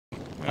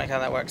like how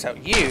that works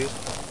out. You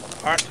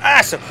are an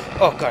asshole!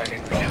 Oh god, I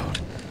didn't reload.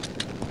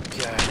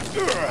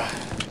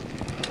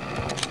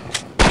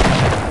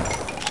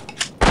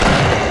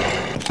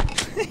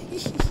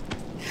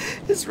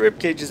 His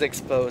ribcage is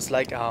exposed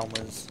like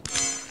armors.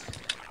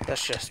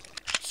 That's just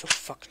so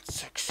fucking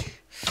sexy.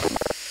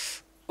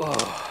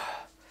 Oh,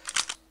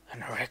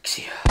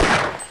 anorexia.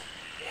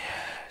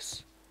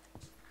 Yes.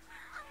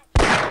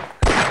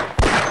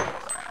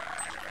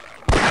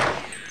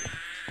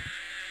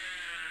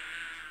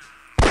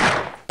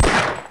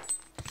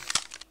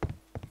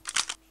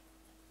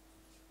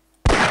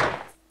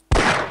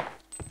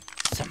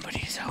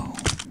 Somebody's home.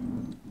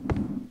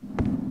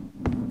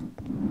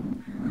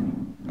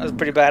 That was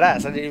pretty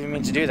badass. I didn't even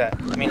mean to do that.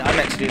 I mean, I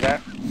meant to do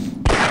that.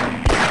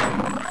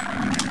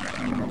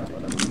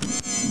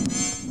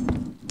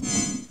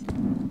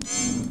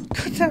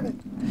 God damn it.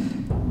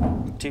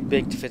 Too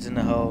big to fit in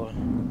the hole.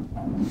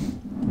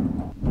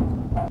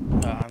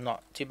 I'm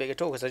not too big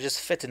at all because I just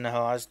fit in the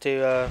hole. I was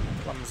too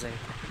clumsy.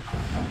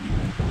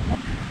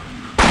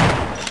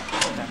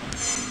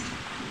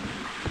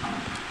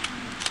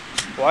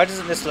 Why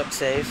doesn't this look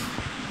safe?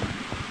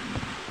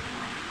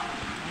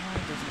 Why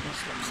doesn't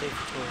this look safe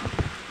at all?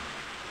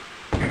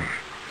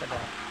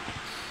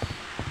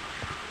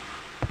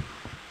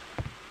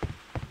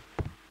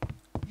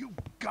 You've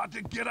got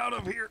to get out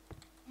of here.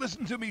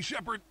 Listen to me,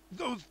 Shepard.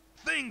 Those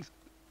things,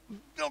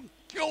 they'll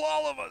kill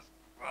all of us.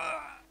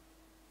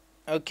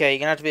 Okay, you're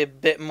gonna have to be a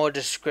bit more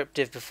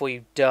descriptive before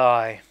you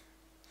die.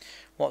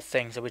 What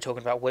things? Are we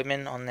talking about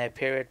women on their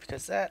period?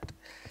 Because that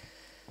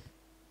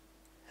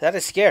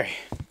is scary.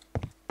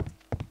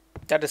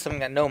 That is something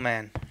that no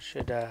man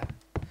should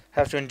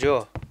have to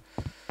endure.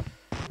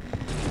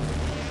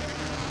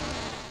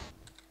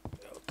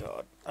 Oh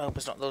god. I hope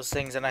it's not those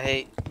things that I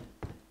hate.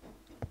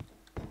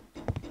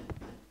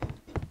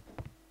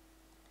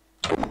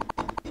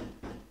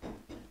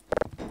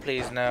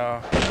 Please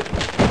no.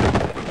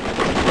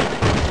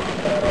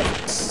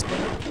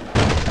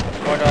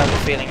 Or do I have a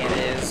feeling it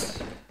is?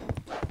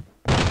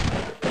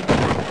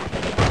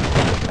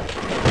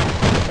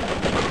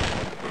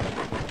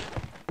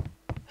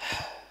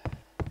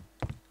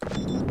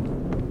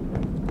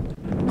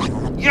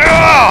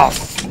 Yeah!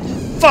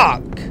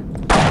 Fuck!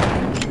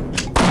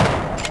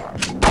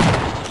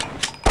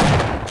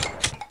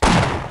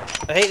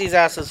 I hate these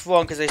assholes for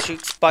one because they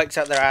shoot spikes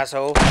out their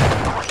asshole.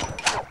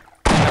 And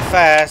they're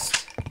fast.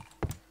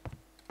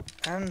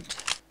 And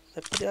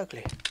they're pretty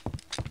ugly.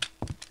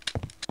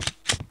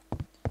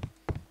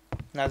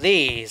 Now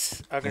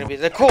these are going to be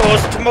the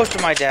cause to most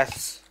of my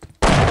deaths.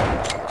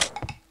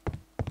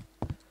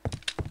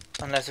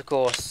 Unless, of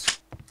course...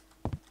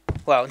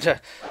 Well, I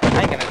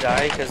ain't going to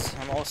die because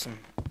I'm awesome.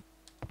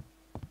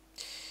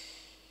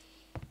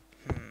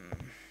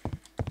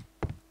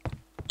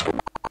 Just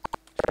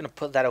going to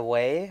put that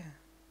away.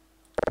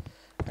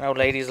 I know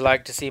ladies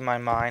like to see my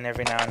mine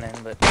every now and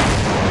then, but...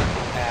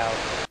 Ow.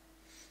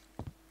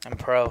 I'm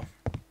pro.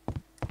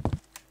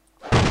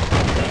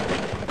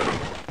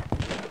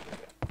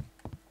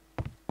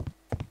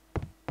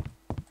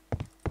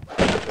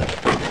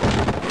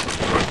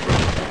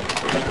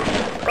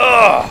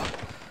 Ugh!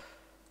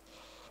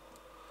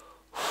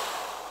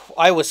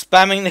 I was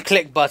spamming the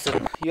click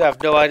button. You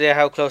have no idea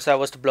how close I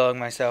was to blowing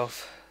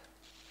myself.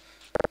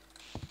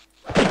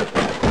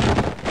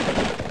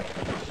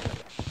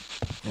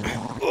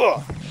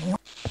 Ugh!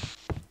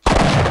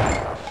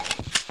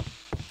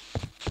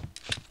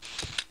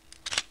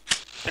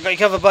 I got you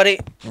covered, buddy.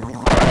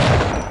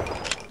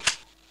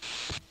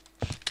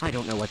 I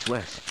don't know what's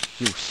worse.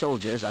 You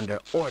soldiers under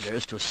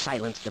orders to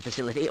silence the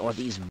facility or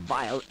these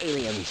vile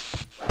aliens.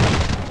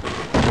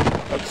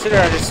 Well, consider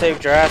I just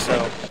saved your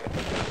asshole.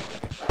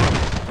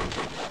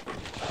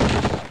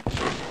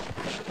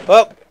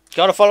 Well,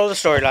 gotta follow the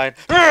storyline.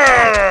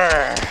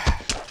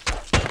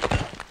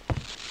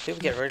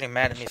 People get really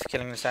mad at me for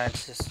killing the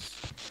scientists.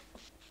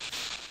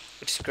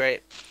 Which is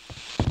great.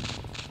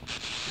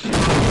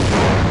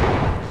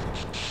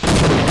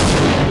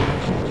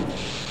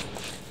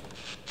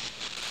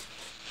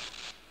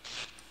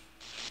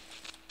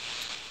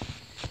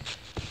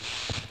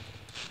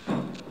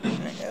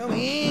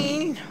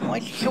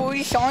 What's all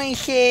the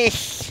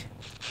scientists?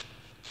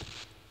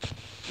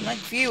 Like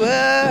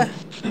viewer,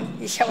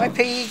 this is how I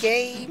play the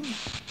game.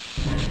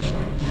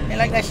 And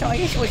like that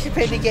scientist wants to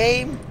play the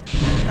game.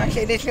 And I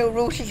say there's no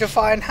rules to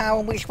define how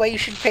and which way you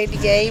should play the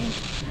game.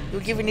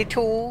 You're given the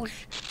tools,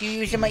 you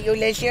use them at your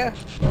leisure.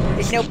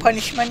 There's no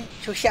punishment,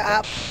 so shut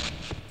up.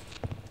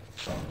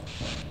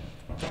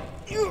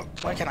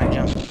 Why can't I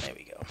jump? There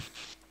we go.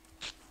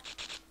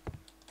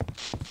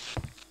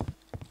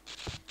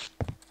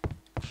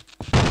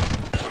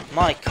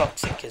 My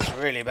coccyx is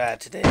really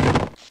bad today.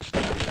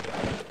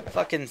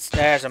 Fucking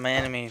stairs are my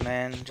enemy,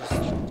 man. Just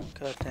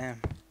goddamn.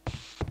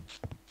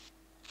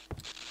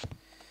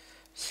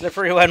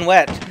 Slippery when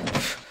wet.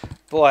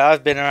 Boy,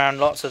 I've been around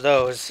lots of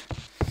those,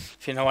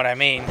 if you know what I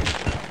mean.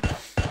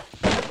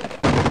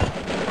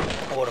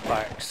 Water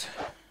parks.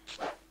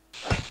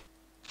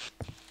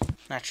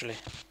 Naturally.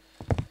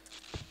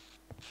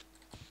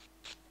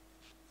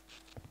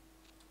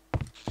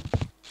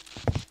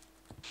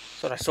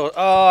 Thought I saw.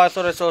 Oh, I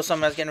thought I saw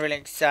someone. I was getting really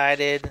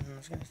excited. And I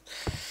was gonna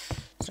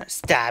start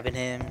stabbing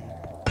him.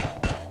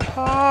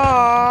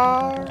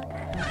 Car.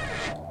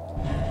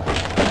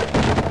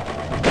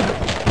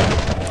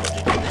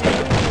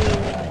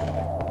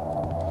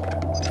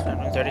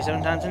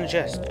 37 times in the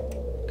chest.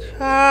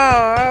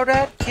 Car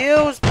that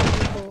kills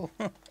people.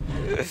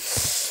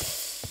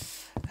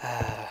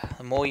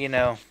 The more you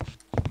know.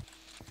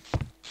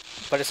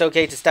 But it's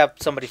okay to stab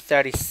somebody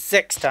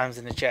 36 times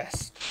in the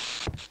chest.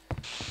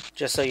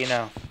 Just so you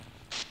know.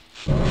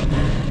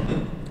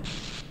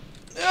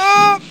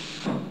 No!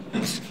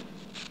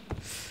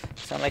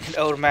 Sound like an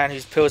old man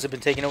whose pills have been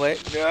taken away.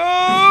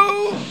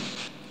 No!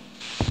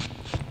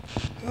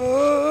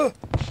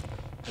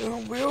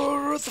 And we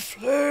are at the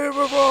flame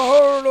of our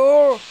heart,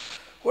 or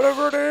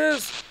whatever it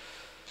is.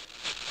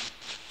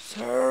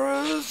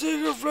 Sarah is the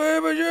secret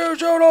flame, and you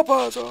shall not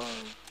pass on.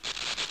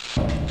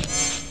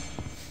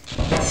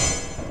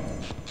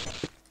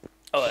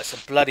 Oh, that's a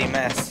bloody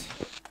mess.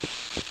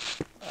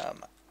 God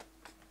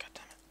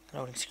damn it.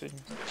 Loading screen.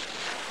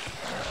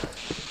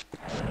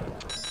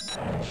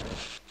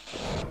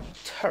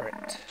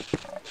 Turret.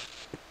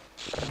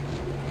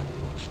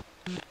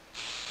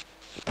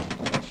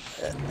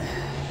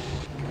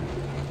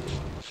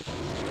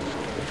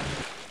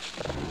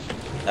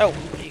 Oh,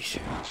 yeesh.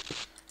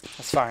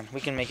 That's fine.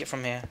 We can make it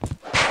from here.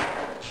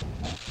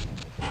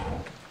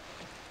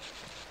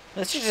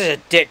 This is just a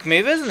dick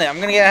move, isn't it? I'm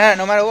gonna get hurt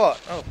no matter what.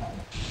 Oh,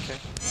 okay.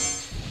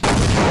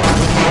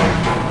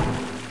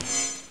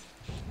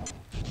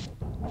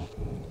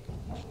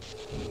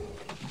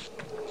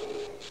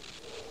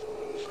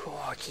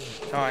 Corky.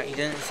 Alright, he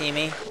didn't see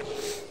me.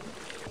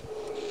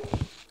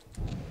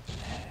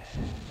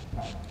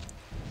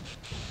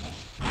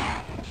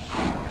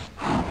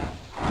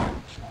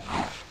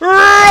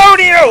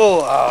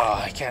 Rodeo!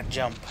 Oh, I can't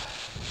jump.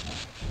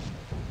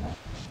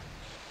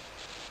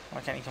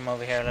 Why can't you come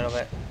over here a little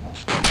bit?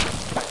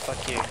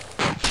 Fuck you.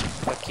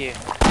 Fuck you.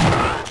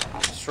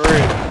 Shrew.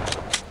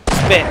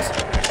 Spit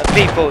of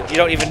people you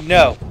don't even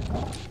know.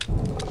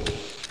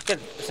 Good.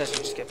 Essentially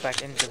just get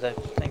back into the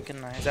thing,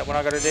 couldn't I? Is that what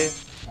I gotta do?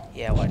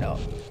 Yeah, why not?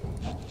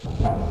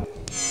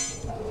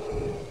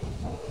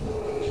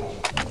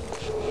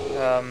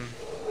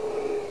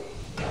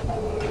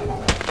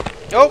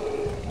 Oh!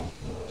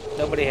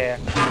 Nobody here.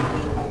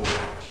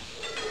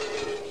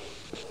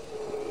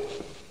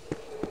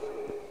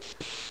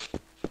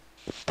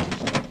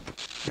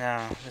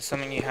 Now, there's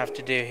something you have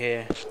to do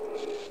here.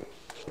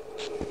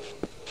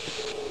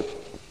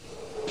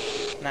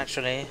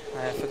 Naturally,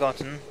 I have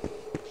forgotten.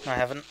 No, I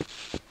haven't.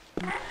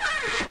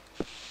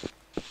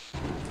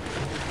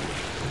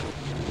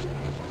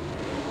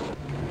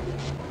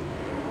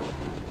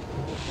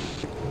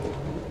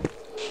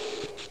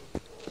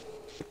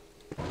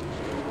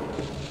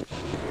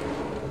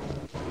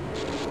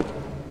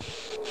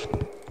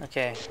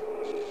 Okay.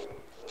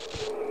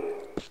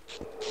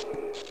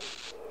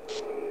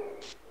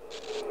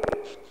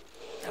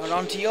 Hold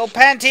on to your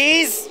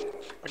panties!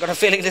 I got a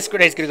feeling this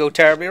grenade's gonna go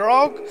terribly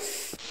wrong.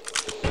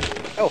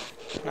 Oh,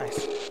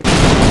 nice.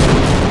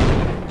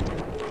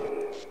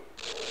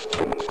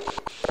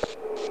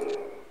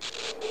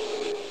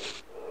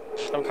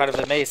 I'm kind of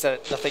amazed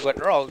that nothing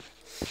went wrong.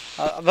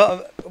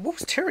 But what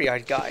was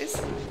teary-eyed,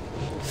 guys?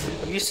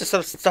 I'm used to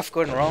some stuff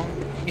going wrong.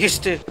 I'm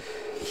used to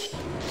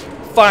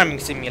Farming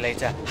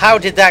Simulator. How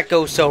did that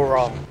go so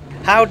wrong?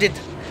 How did...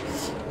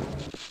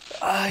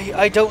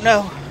 I don't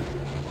know.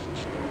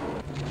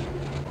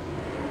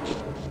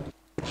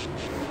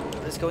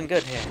 But it's going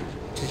good here,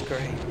 which is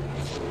great.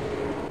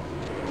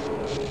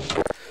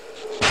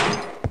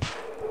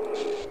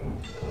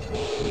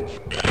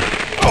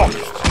 Oh!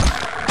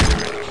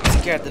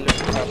 Scared the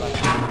living crap out of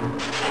me.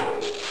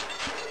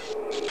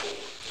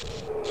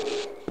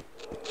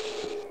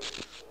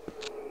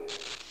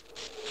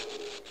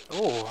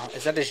 Oh,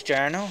 is that his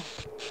journal?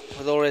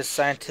 With all his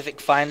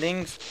scientific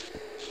findings?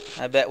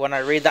 I bet when I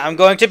read that I'm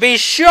going to be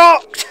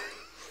shocked!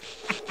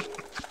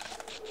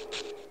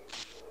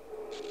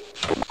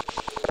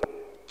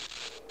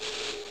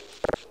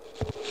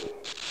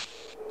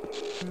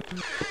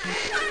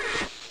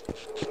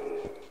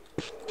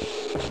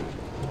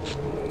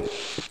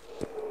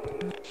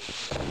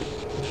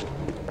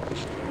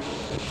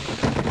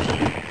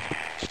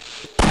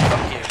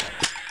 Fuck you.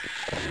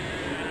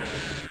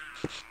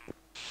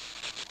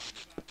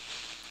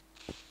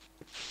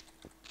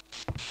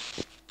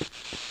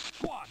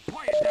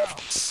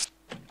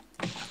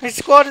 Hey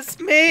squad, it's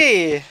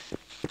me!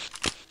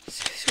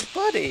 It's your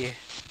buddy.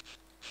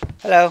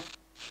 Hello.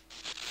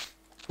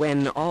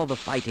 When all the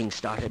fighting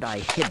started, I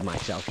hid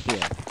myself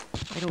here.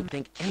 I don't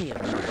think any of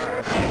them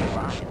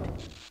survived.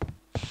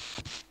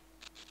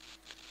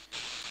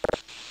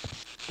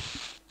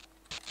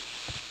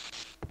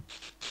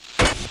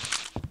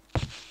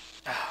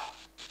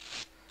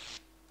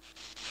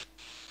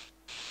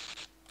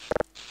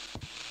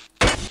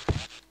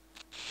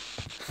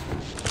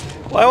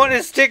 Why won't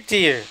it stick to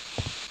you?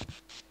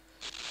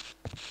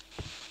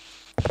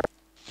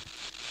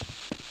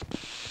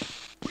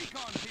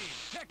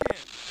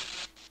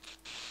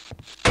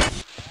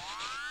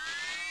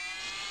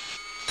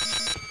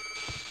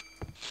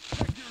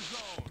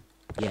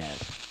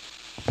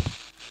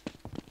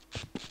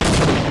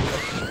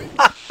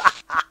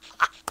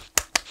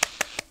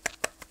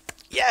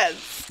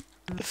 Yes!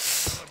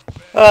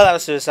 Oh, that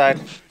was suicide.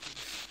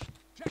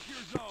 Check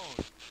your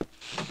zone.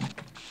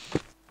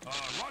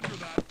 Roger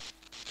that.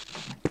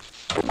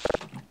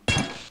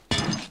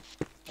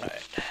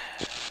 Alright.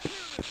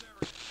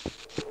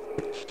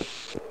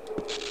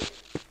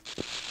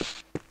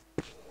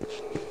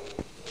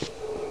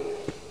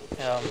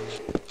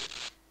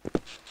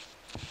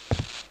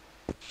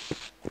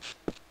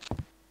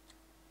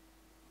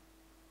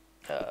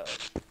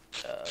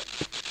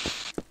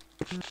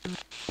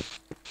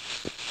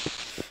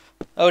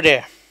 Oh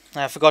dear,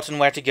 I've forgotten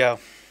where to go.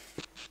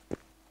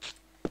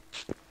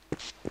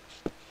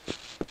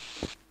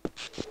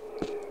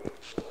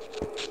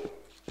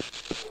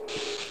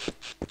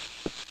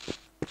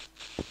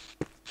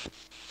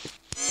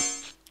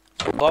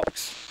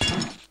 Box.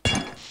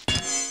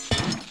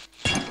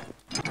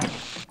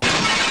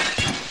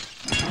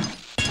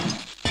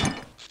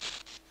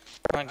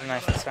 Might be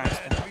nice and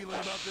fast. Bad feeling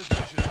about this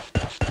mission.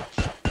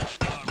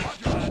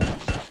 Roger that.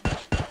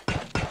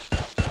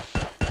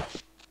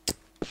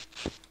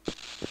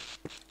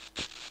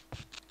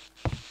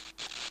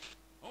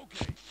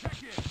 Okay,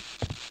 check in.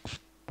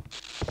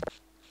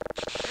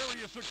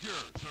 Area secure,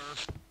 sir.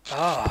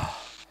 Oh.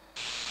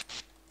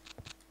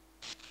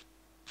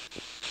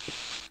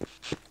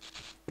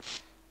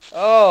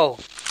 Oh.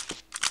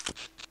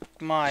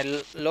 My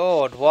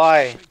lord,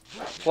 why?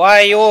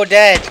 Why are you all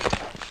dead?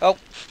 Oh.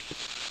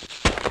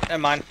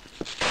 Never mind.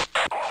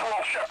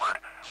 Corporal Shepard,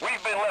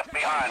 we've been left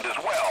behind as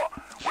well.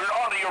 We're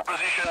onto your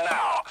position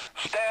now.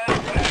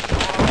 Stand back to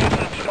our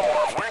exit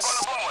door. We're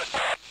gonna blow it.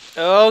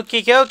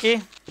 Okie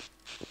dokie.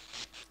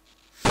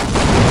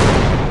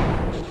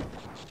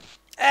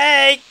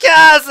 Hey,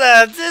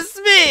 cousins, it's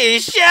me,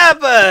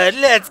 Shepard.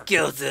 Let's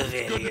kill the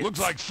Good. Looks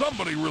like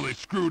somebody really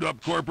screwed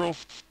up, Corporal.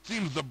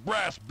 Seems the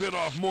brass bit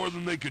off more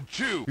than they could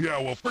chew. Yeah,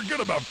 well,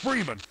 forget about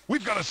Freeman.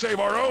 We've got to save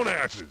our own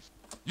asses.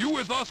 You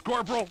with us,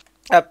 Corporal?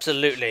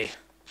 Absolutely.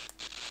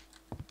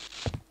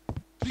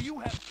 Do you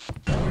have...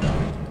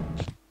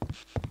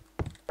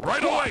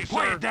 Right away, sir.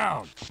 Lay it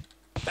down.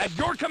 At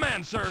your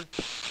command, sir.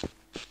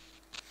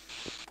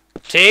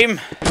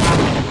 Team.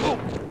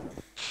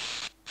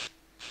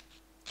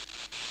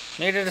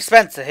 Need a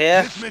dispenser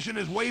here. This mission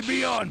is way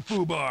beyond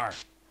Fubar.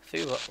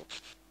 Fubar.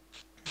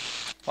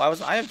 Why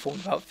wasn't I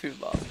informed about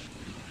Fubar?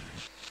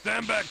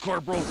 Stand back,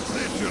 Corporal.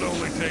 This should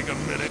only take a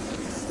minute.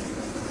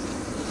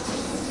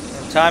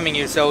 I'm timing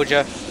you,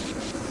 soldier. Area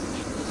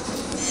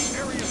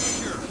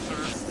secure,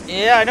 sir.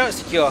 Yeah, I know it's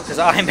secure, because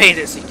I made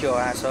it secure,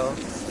 asshole.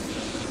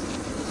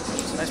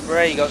 It's a nice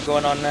beret you got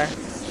going on there.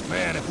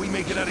 Man, if we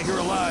make it out of here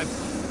alive,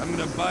 I'm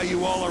gonna buy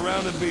you all a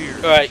round of beer.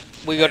 Alright,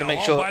 we gotta make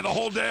I'll sure. buy the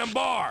whole damn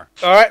bar.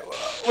 Alright,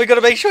 we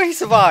gotta make sure he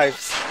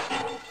survives.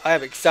 I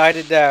am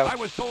excited now. I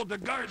was told to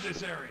guard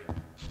this area.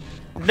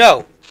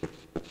 No!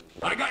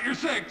 I got your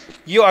six.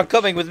 You are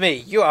coming with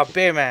me. You are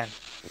beer man.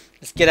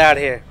 Let's get out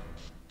of here.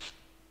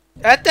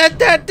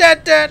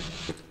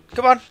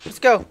 Come on, let's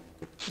go.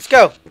 Let's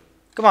go.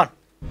 Come on.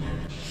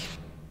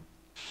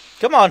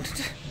 Come on.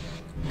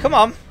 Come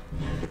on.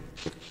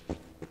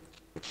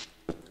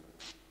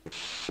 When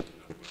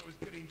I was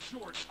getting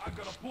short, I'm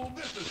gonna pull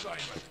this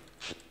assignment.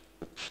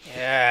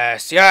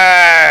 Yes,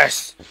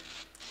 yes!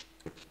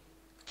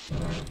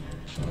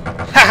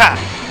 Haha!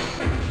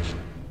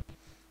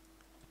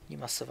 You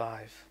must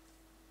survive.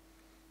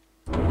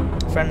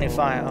 Friendly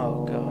fire.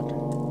 Oh god.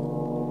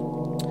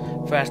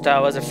 First I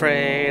was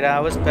afraid, I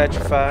was I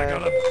petrified.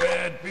 got a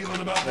bad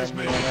feeling about this Then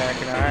the mission.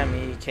 American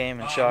army came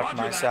and shot roger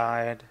my that.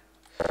 side.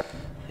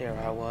 Here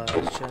I was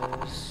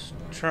just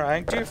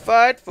trying to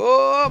fight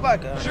for my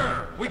gun.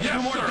 Sure, we can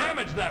do more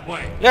damage that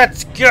way.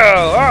 Let's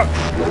go! Oh.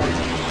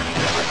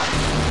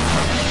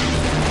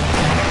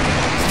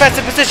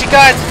 Defensive position,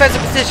 guys!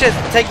 Defensive position!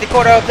 Take the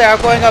corner up there,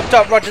 I'm going up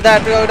top, roger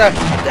that,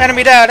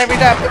 enemy down, enemy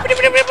down!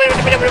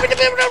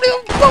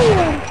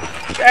 Boom!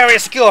 Area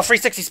secure,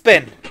 360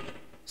 spin.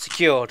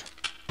 Secured.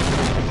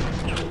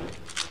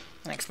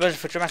 An explosion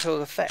for dramatic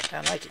effect.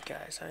 I like it,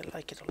 guys. I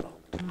like it a lot.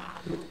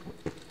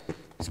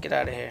 Let's get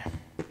out of here.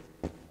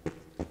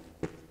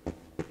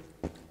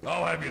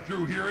 I'll have you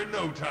through here in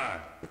no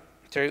time.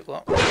 Through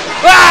what?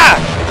 Ah!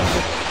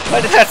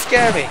 Why did that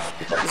scare me?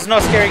 This is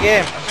not a scary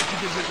game. I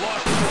bet you can get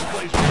lost in this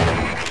place really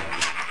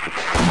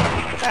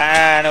easy.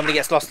 Ah, nobody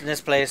gets lost in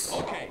this place.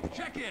 Okay,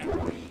 check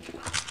in.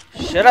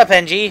 Shut up,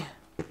 NG.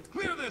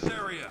 Clear this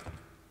area.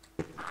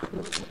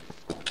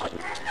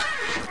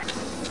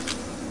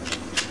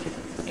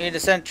 Need a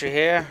sentry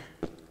here.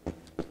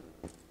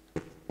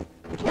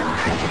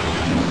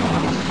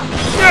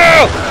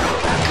 No!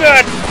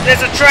 Good!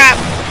 There's a trap!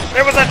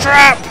 There was a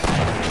trap!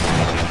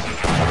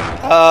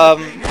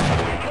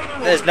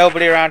 There's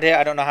nobody around here.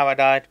 I don't know how I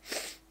died.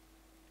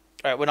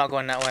 Alright, we're not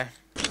going that way.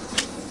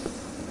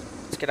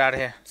 Let's get out of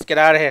here. Let's get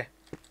out of here.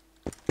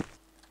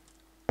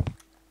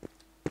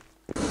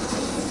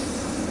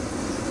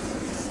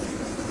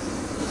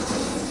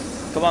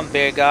 Come on,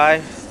 bear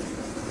guy.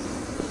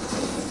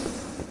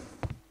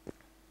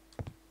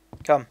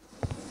 Come.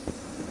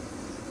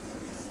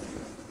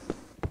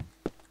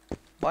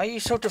 Why are you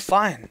so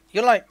defiant?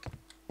 You're like...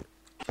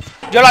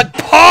 You're like,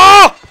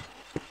 PAW!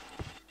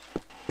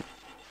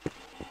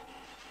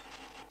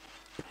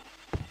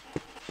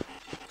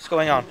 What's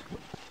going on?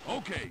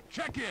 Okay,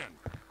 check in.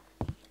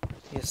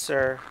 Yes,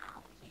 sir.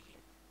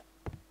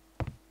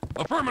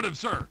 Affirmative,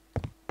 sir.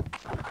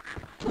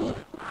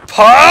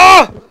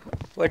 PAW!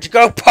 Where'd you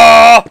go,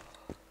 PAW?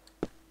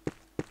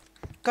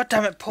 God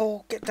damn it,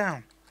 Paul. Get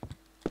down.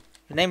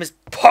 Your name is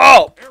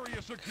Paul.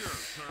 Area secure,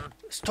 sir.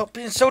 Stop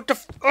being so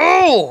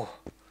Oh!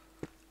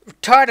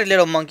 Retarded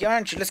little monkey,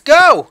 aren't you? Let's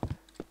go!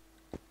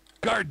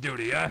 Guard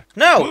duty, huh?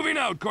 No! Moving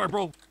out,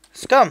 Corporal.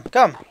 Scum,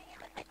 come.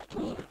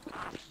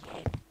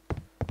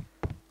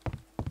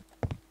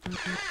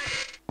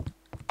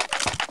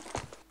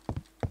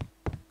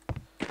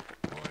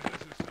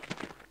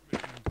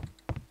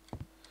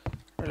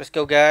 Let's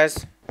go,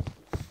 guys.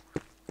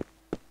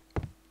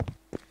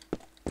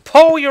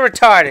 Paul, you're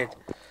retarded.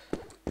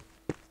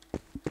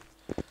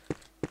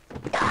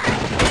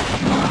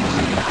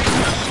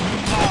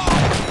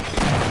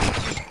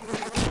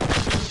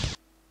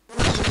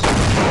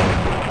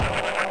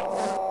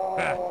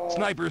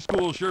 Sniper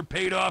school sure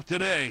paid off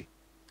today.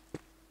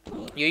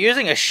 You're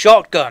using a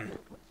shotgun.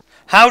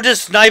 How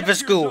does sniper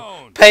school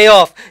pay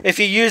off if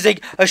you're using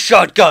a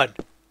shotgun?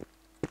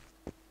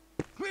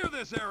 Clear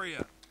this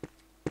area.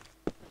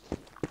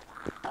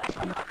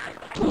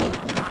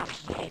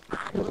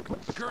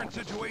 The current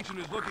situation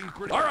is looking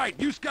pretty... All right,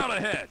 you scout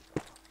ahead.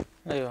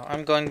 Oh,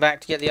 I'm going back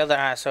to get the other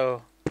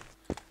asshole.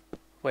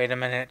 Wait a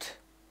minute.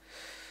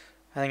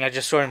 I think I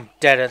just saw him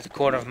dead at the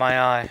corner of my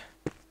eye.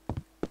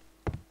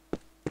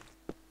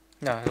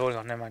 No, hold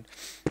on, never mind.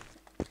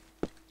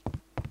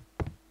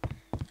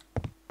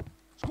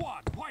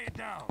 Squad, quiet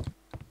down.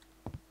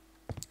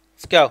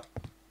 Let's go.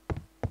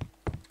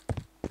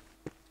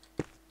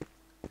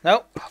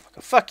 Nope. Oh,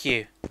 fuck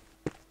you.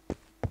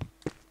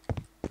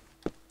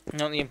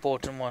 Not the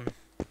important one.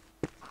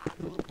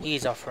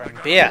 He's offering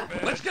beer.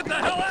 Let's get the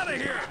hell out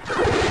of here.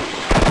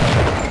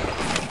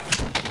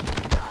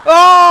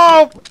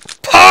 Oh!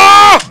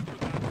 Paul!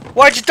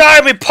 Why'd you die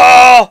on me,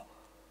 Paul?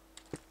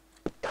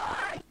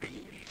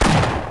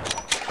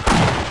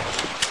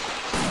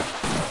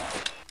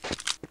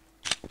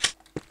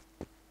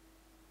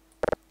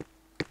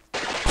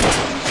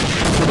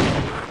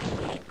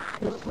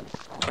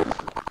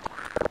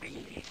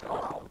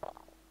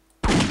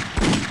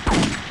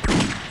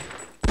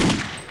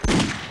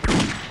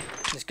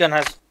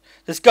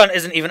 This gun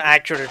isn't even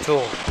accurate at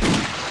all.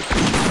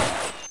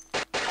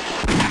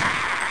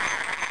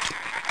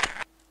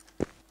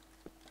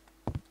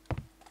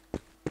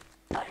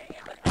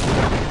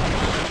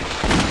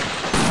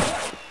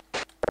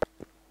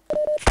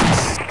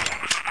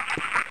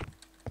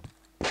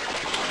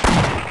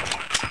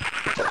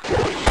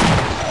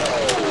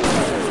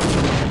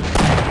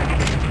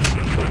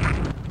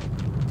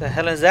 What the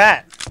hell is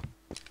that?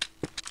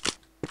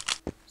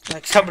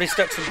 Like somebody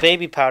stuck some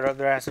baby powder up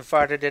their ass and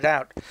farted it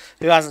out.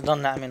 Who hasn't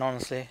done that? I mean,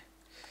 honestly.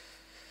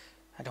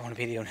 I don't want to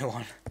be the only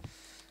one.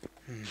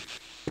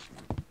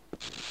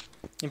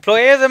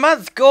 Employee of the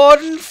month,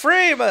 Gordon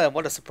Freeman!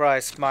 What a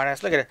surprise,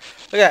 smartass. Look at it.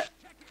 Look at that.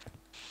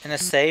 In a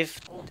safe,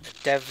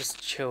 Dev's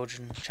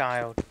children,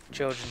 child.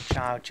 Devil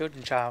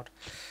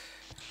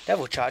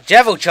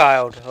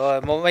child. Oh,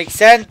 it won't make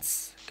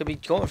sense. Could be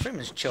Gordon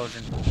Freeman's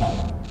children.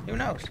 Who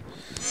knows?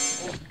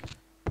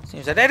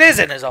 Seems that it is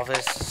in his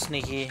office.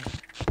 Sneaky.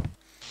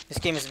 This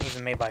game isn't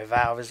even made by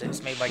Valve, is it?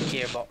 It's made by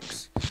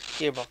Gearbox.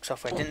 Gearbox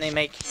software. Didn't they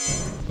make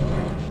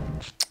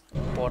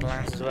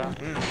Borderlands as well?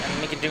 And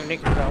make it do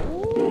Nuke as well.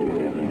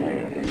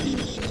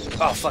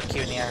 Oh, fuck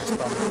you in the ass,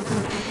 bomb.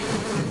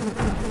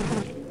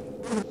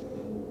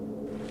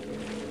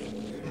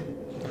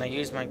 Can I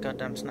use my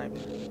goddamn sniper?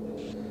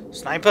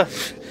 Sniper?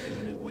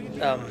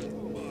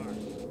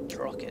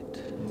 Rocket.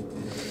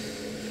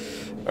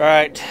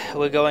 Alright,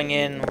 we're going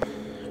in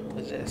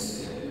with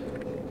this.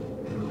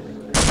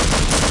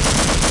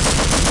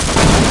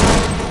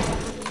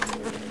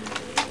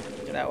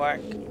 Did that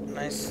work?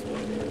 Nice.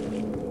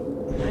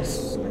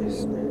 Nice.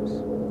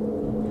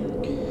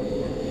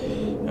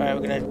 Alright,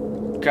 we're gonna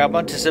grab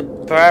onto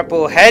some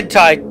purple head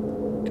tie.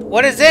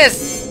 What is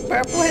this?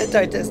 Purple head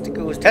tie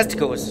testicles.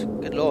 Testicles.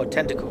 Good lord,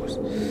 tentacles.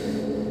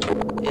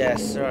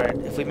 Yes, alright.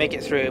 If we make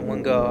it through in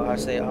one go, I'll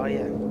say, oh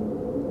yeah.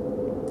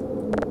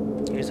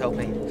 Here's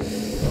hoping.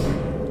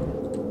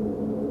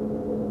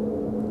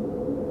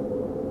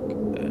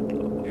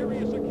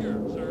 Area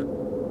secure, sir.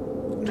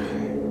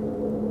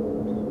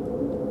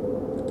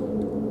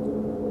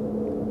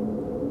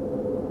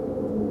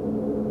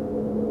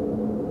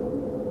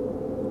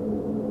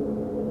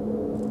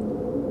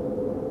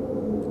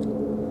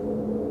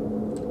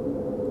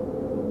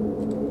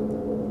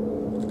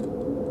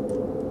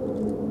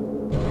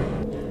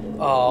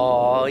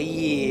 Oh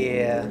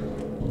yeah.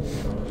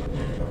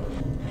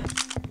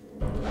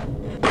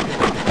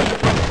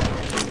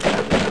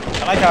 I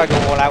like how I go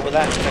all out with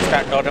that. I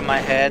start nodding my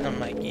head. I'm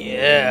like,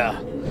 yeah.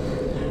 Your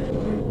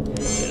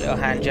little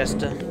hand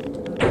gesture.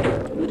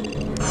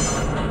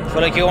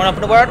 Feel like you're going up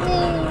in the world.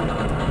 Ooh.